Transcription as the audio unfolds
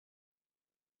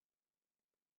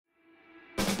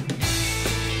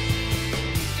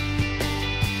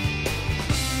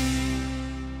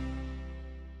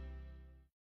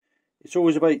It's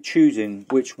always about choosing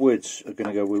which woods are going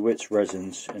to go with which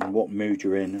resins and what mood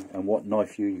you're in and what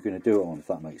knife you're going to do it on, if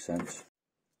that makes sense.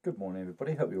 Good morning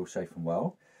everybody, hope you're all safe and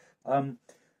well.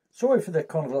 Sorry for the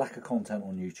kind of lack of content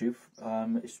on YouTube.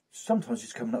 Sometimes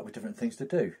it's coming up with different things to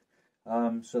do.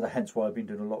 So hence why I've been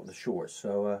doing a lot of the shorts.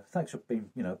 So thanks for being,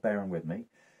 bearing with me.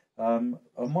 I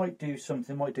might do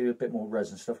a bit more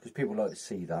resin stuff because people like to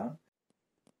see that.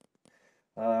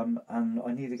 And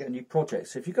I need to get a new project.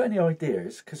 So if you've got any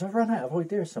ideas, because I've run out of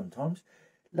ideas sometimes,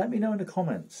 let me know in the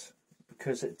comments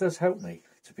because it does help me,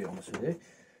 to be honest with you.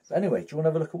 But anyway, do you want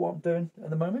to have a look at what I'm doing at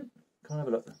the moment? Come and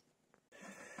have a look.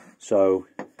 So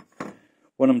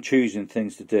when I'm choosing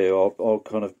things to do,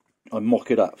 I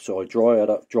mock it up. So I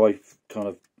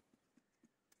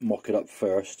mock it up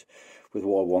first with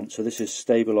what I want. So this is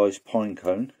stabilised pine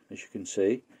cone, as you can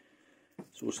see.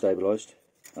 It's all stabilised,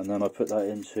 and then I put that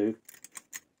into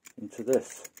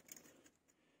this,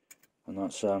 and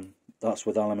that's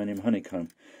with aluminium honeycomb.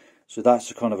 So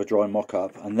that's a kind of a dry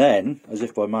mock-up, and then, as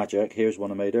if by magic, here's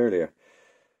one I made earlier.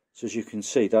 So as you can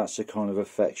see, that's the kind of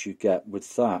effects you get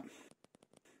with that.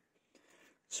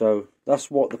 So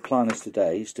that's what the plan is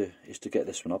today, is to get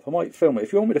this one up. I might film it.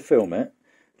 If you want me to film it,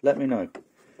 let me know.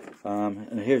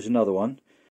 And here's another one.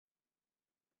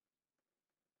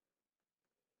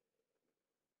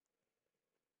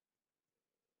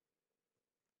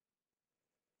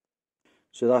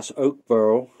 So that's oak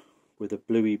burl with a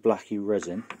bluey blacky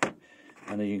resin,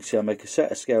 and then you can see I make a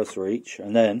set of scales for each,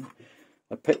 and then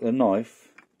I pick the knife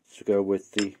to go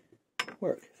with the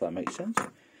work, if that makes sense.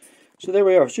 So there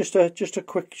we are. It's just a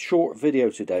quick short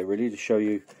video today, really, to show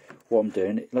you what I'm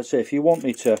doing. Let's say if you want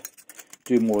me to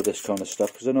do more of this kind of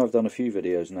stuff, because I know I've done a few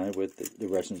videos now with the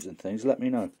resins and things, let me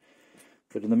know.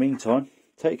 But in the meantime,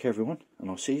 take care everyone, and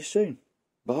I'll see you soon.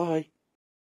 Bye.